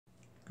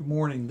Good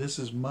morning. This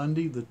is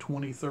Monday, the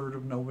 23rd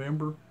of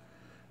November.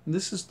 And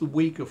this is the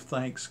week of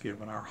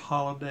Thanksgiving, our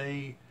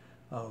holiday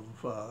of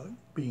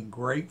being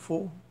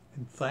grateful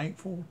and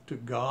thankful to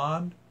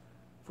God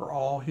for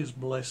all His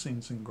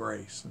blessings and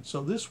grace. And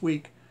so this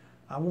week,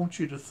 I want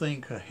you to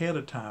think ahead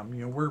of time.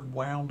 You know, we're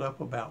wound up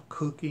about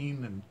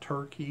cooking and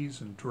turkeys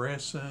and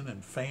dressing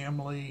and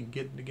family and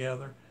getting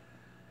together.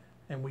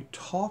 And we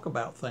talk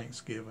about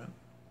Thanksgiving.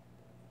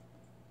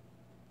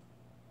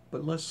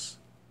 But let's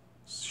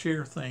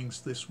share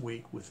things this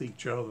week with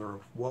each other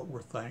of what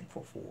we're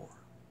thankful for.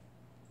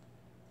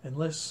 And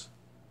let's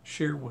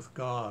share with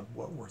God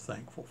what we're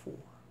thankful for.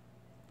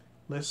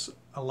 Let's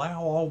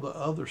allow all the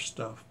other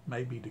stuff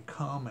maybe to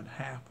come and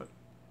happen,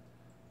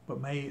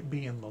 but may it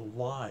be in the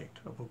light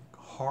of a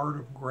heart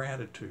of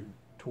gratitude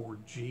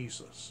toward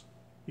Jesus,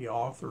 the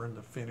author and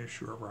the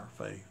finisher of our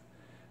faith,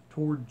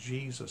 toward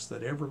Jesus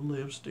that ever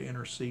lives to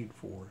intercede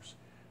for us,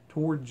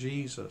 toward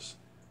Jesus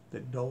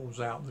that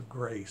doles out the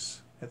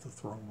grace at the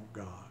throne of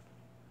God.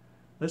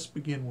 Let's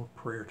begin with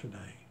prayer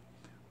today.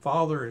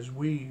 Father, as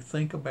we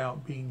think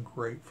about being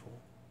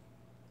grateful,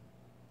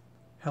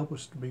 help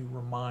us to be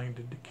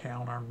reminded to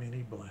count our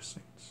many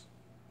blessings,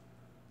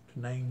 to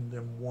name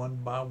them one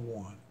by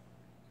one,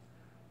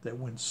 that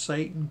when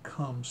Satan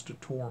comes to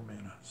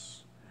torment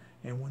us,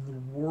 and when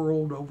the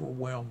world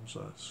overwhelms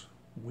us,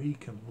 we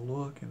can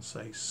look and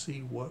say, see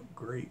what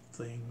great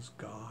things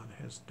God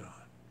has done.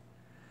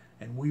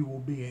 And we will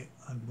be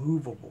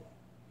unmovable.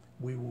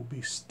 We will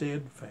be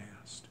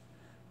steadfast.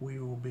 We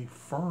will be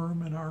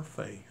firm in our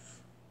faith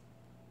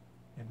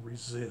and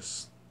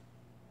resist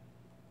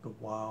the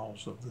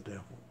wiles of the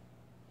devil.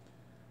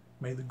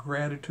 May the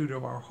gratitude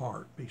of our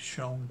heart be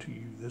shown to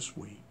you this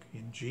week.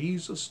 In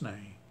Jesus'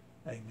 name,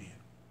 amen.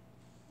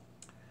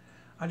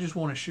 I just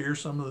want to share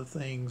some of the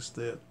things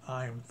that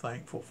I am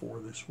thankful for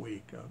this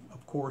week.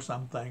 Of course,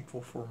 I'm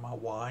thankful for my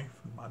wife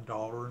and my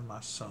daughter and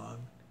my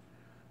son.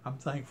 I'm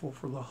thankful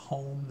for the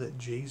home that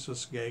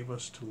Jesus gave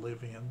us to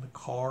live in, the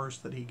cars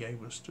that He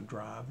gave us to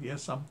drive.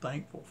 Yes, I'm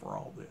thankful for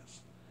all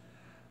this.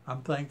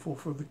 I'm thankful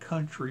for the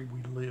country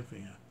we live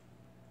in,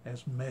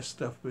 as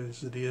messed up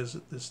as it is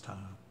at this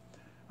time.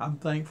 I'm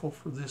thankful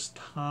for this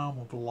time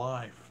of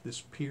life,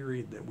 this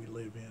period that we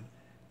live in,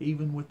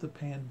 even with the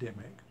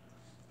pandemic.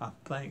 I'm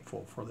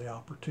thankful for the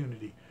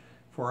opportunity,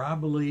 for I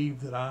believe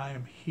that I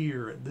am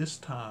here at this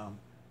time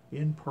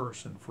in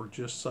person for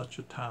just such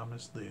a time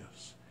as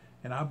this.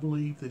 And I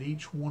believe that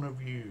each one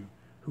of you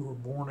who are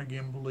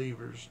born-again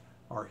believers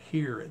are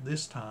here at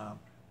this time,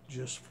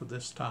 just for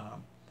this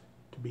time,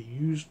 to be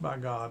used by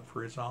God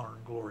for His honor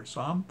and glory.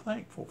 So I'm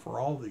thankful for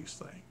all these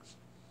things.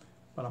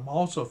 But I'm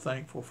also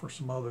thankful for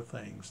some other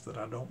things that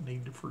I don't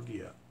need to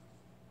forget.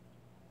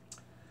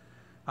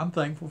 I'm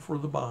thankful for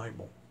the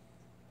Bible.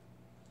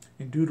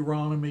 In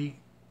Deuteronomy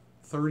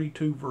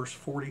 32, verse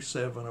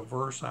 47, a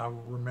verse I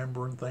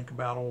remember and think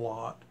about a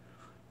lot,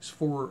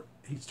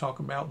 he's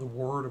talking about the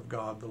Word of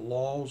God, the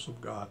laws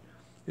of God.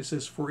 It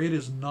says, for it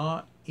is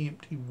not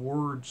empty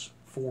words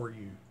for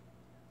you.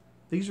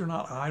 These are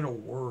not idle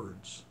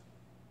words.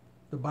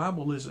 The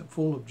Bible isn't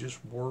full of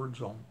just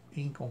words on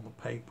ink on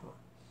the paper.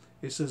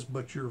 It says,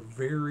 but your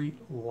very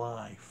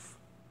life.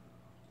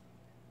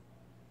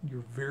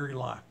 Your very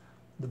life.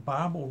 The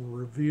Bible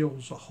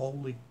reveals a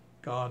holy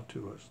God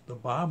to us. The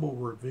Bible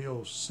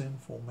reveals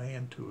sinful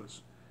man to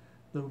us.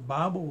 The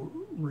Bible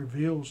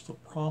reveals the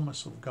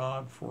promise of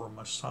God for a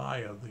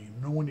Messiah, the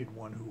anointed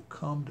one who will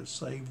come to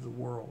save the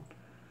world.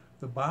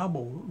 The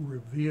Bible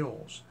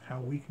reveals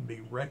how we can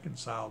be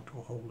reconciled to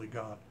a holy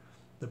God.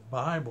 The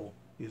Bible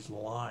is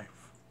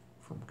life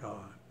from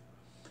God.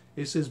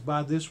 It says,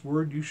 by this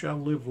word you shall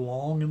live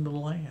long in the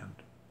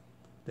land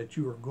that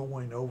you are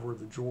going over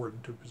the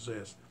Jordan to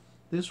possess.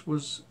 This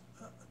was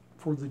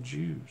for the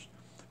Jews.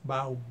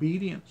 By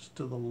obedience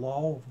to the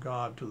law of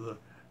God, to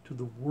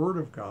the Word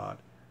of God,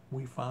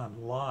 we find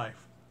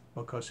life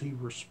because He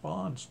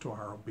responds to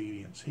our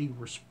obedience. He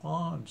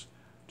responds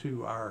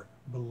to our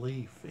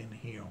belief in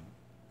Him.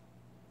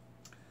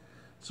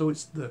 So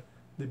it's the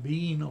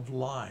being of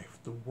life.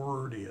 The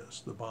Word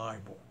is the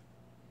Bible.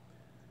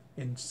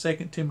 In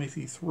 2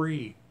 Timothy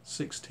 3,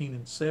 16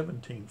 and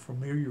 17,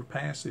 familiar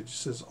passage,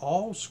 says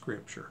all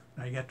Scripture.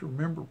 Now you have to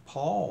remember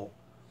Paul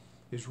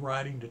is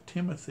writing to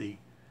Timothy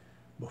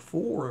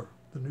before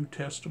the New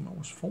Testament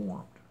was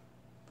formed.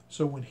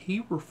 So when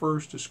he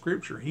refers to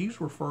Scripture, he's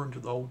referring to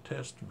the Old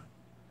Testament.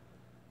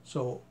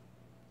 So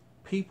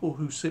people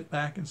who sit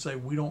back and say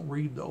we don't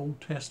read the Old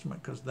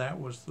Testament because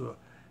that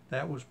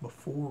was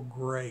before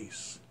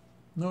grace.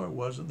 No, it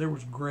wasn't. There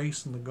was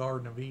grace in the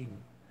Garden of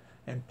Eden.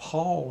 And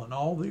Paul and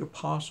all the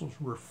apostles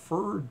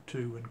referred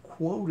to and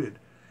quoted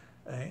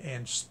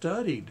and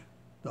studied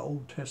the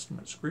Old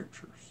Testament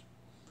Scriptures.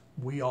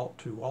 We ought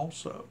to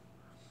also.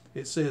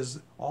 It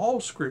says all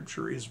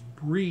Scripture is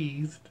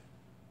breathed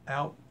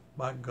out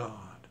by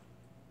God.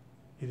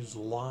 It is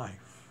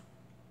life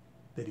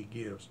that He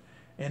gives.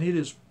 And it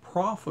is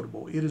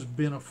profitable. It is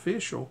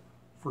beneficial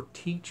for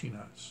teaching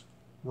us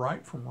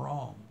right from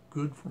wrong,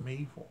 good from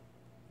evil,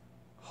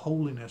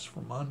 holiness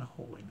from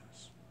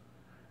unholiness.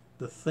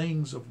 the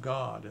things of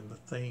God and the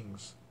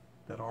things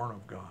that aren't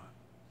of God.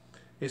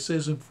 It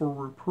says, and for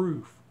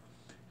reproof,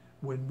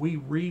 when we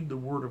read the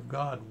Word of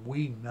God,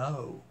 we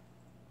know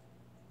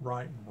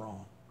right and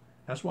wrong.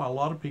 That's why a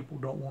lot of people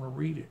don't want to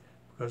read it,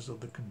 because of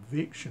the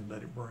conviction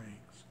that it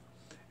brings.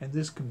 And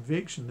this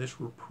conviction,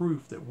 this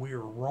reproof that we are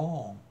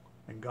wrong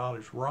and God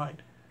is right,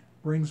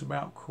 brings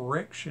about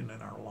correction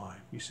in our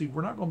life. You see,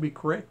 we're not going to be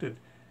corrected.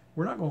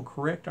 We're not going to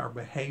correct our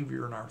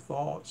behavior and our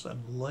thoughts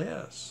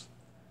unless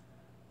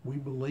we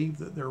believe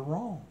that they're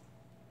wrong.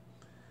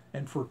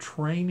 And for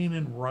training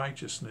in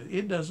righteousness,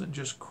 it doesn't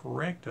just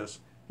correct us,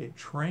 it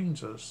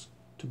trains us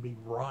to be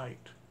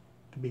right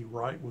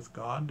with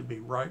God, to be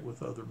right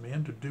with other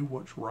men, to do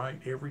what's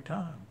right every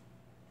time.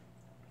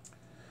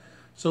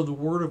 So the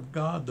Word of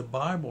God, the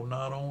Bible,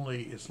 not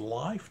only is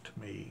life to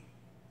me,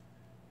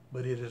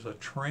 but it is a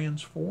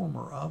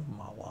transformer of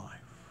my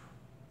life.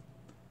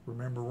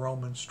 Remember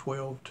Romans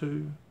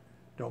 12:2?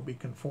 Don't be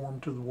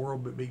conformed to the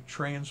world, but be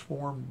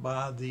transformed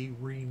by the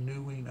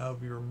renewing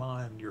of your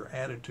mind, your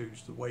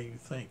attitudes, the way you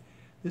think.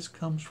 This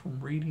comes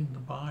from reading the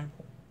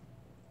Bible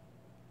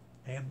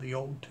and the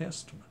Old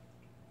Testament.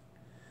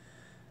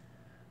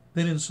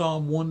 Then in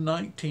Psalm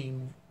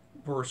 119,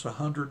 verse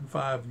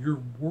 105,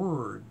 your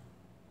word,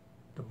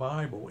 the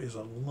Bible, is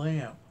a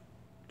lamp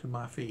to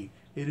my feet.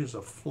 It is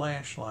a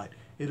flashlight.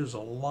 It is a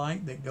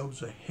light that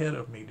goes ahead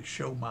of me to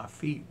show my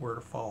feet where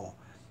to fall.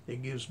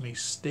 It gives me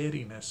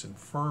steadiness and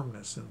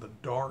firmness in the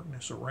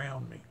darkness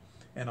around me,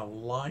 and a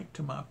light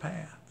to my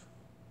path.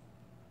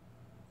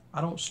 I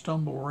don't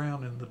stumble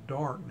around in the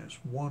darkness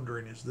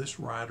wondering, is this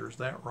right or is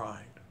that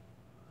right?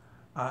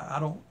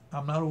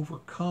 I'm not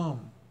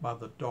overcome by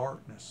the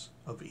darkness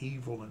of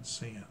evil and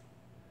sin.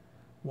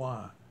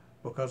 Why?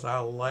 Because I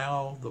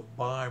allow the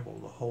Bible,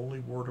 the Holy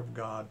Word of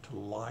God, to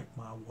light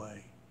my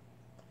way.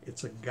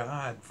 It's a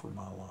guide for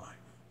my life.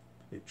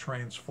 It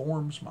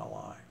transforms my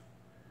life.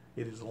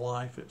 It is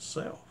life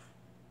itself.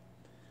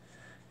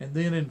 And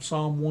then in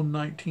Psalm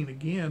 119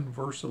 again,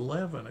 verse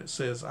 11, it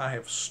says, I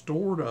have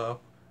stored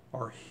up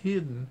or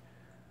hidden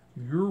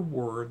your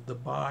word, the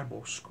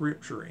Bible,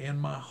 Scripture, in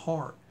my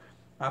heart.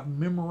 I've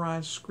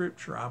memorized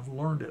Scripture. I've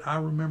learned it. I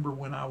remember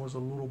when I was a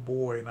little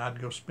boy and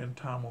I'd go spend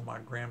time with my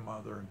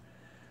grandmother, and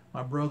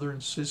my brother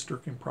and sister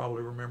can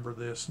probably remember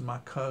this, and my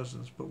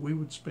cousins, but we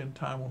would spend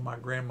time with my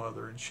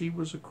grandmother, and she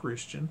was a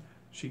Christian.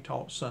 She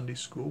taught Sunday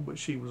school, but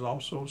she was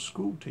also a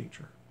school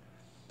teacher.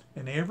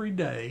 And every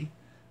day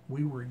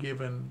we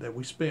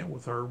spent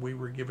with her, we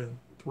were given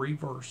 3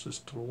 verses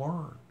to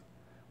learn.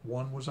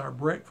 One was our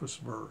breakfast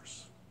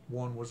verse,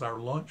 one was our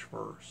lunch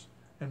verse,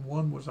 and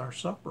one was our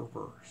supper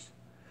verse.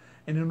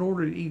 And in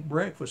order to eat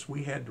breakfast,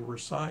 we had to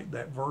recite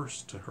that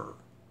verse to her.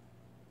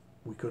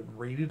 We couldn't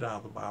read it out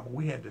of the Bible.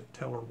 We had to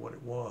tell her what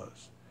it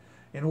was.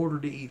 In order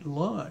to eat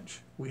lunch,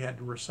 we had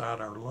to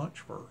recite our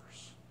lunch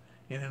verse.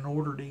 And in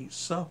order to eat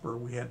supper,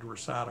 we had to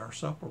recite our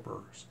supper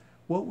verse.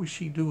 What was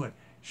she doing?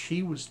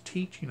 She was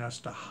teaching us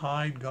to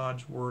hide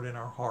God's word in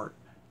our heart,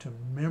 to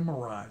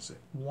memorize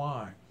it.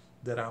 Why?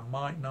 That I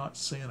might not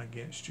sin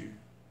against you.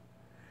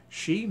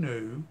 She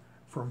knew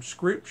from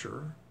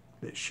Scripture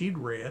that she'd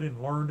read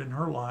and learned in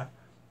her life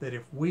that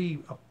if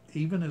we,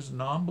 even as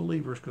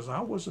non-believers, because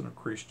I wasn't a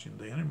Christian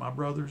then, and my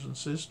brothers and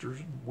sisters,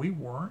 we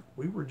weren't.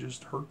 We were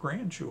just her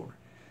grandchildren.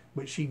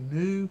 But she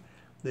knew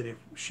that if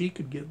she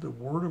could get the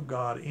Word of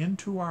God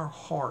into our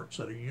hearts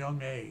at a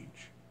young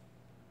age,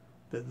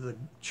 that the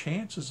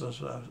chances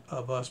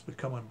of us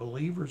becoming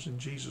believers in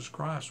Jesus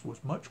Christ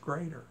was much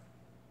greater.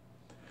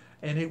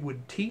 And it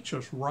would teach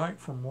us right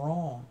from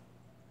wrong.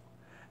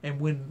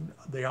 And when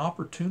the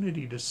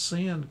opportunity to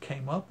sin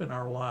came up in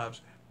our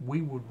lives,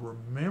 we would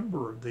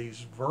remember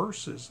these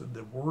verses and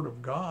the Word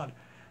of God,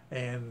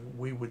 and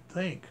we would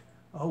think,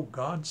 oh,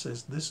 God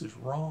says this is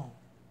wrong.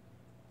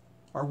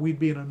 Or we'd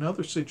be in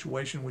another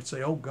situation, we'd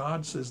say, oh,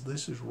 God says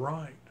this is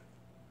right.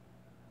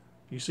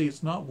 You see,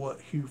 it's not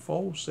what Hugh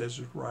Foles says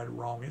is right or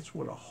wrong. It's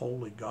what a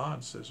holy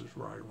God says is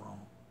right or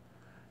wrong.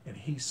 And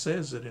He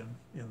says it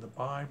in the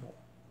Bible.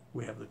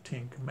 We have the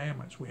 10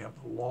 Commandments. We have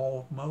the law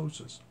of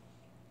Moses.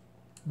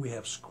 We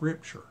have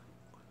Scripture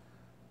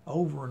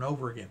over and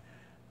over again.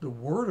 The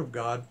Word of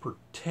God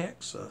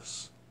protects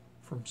us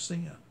from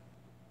sin.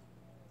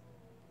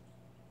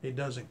 It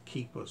doesn't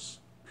keep us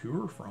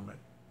pure from it,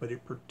 but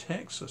it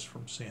protects us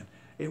from sin.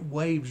 It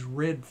waves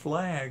red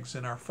flags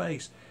in our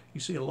face.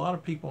 You see, a lot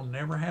of people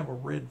never have a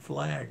red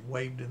flag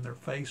waved in their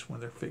face when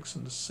they're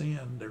fixing to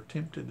sin. They're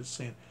tempted to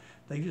sin.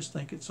 They just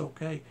think it's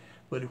okay.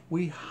 But if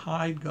we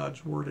hide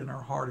God's Word in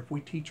our heart, if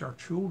we teach our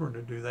children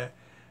to do that,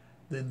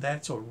 then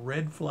that's a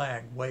red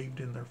flag waved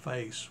in their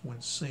face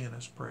when sin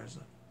is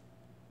present,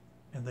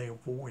 and they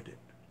avoid it.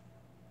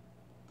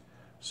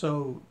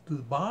 So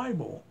the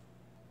Bible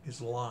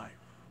is life.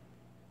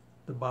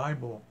 The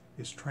Bible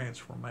is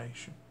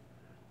transformation.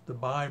 The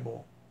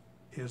Bible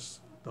is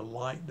the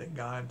light that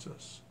guides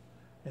us,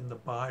 and the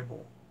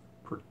Bible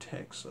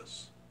protects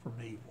us from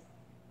evil.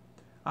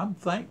 I'm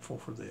thankful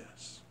for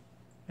this,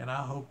 and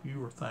I hope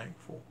you are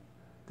thankful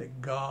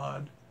that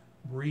God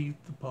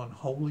breathed upon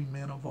holy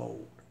men of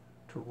old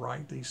to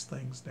write these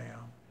things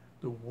down,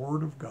 the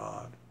Word of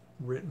God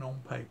written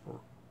on paper,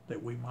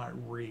 that we might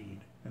read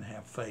and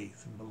have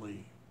faith and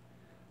believe.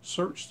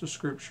 Search the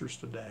Scriptures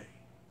today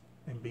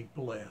and be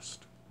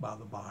blessed by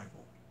the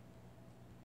Bible.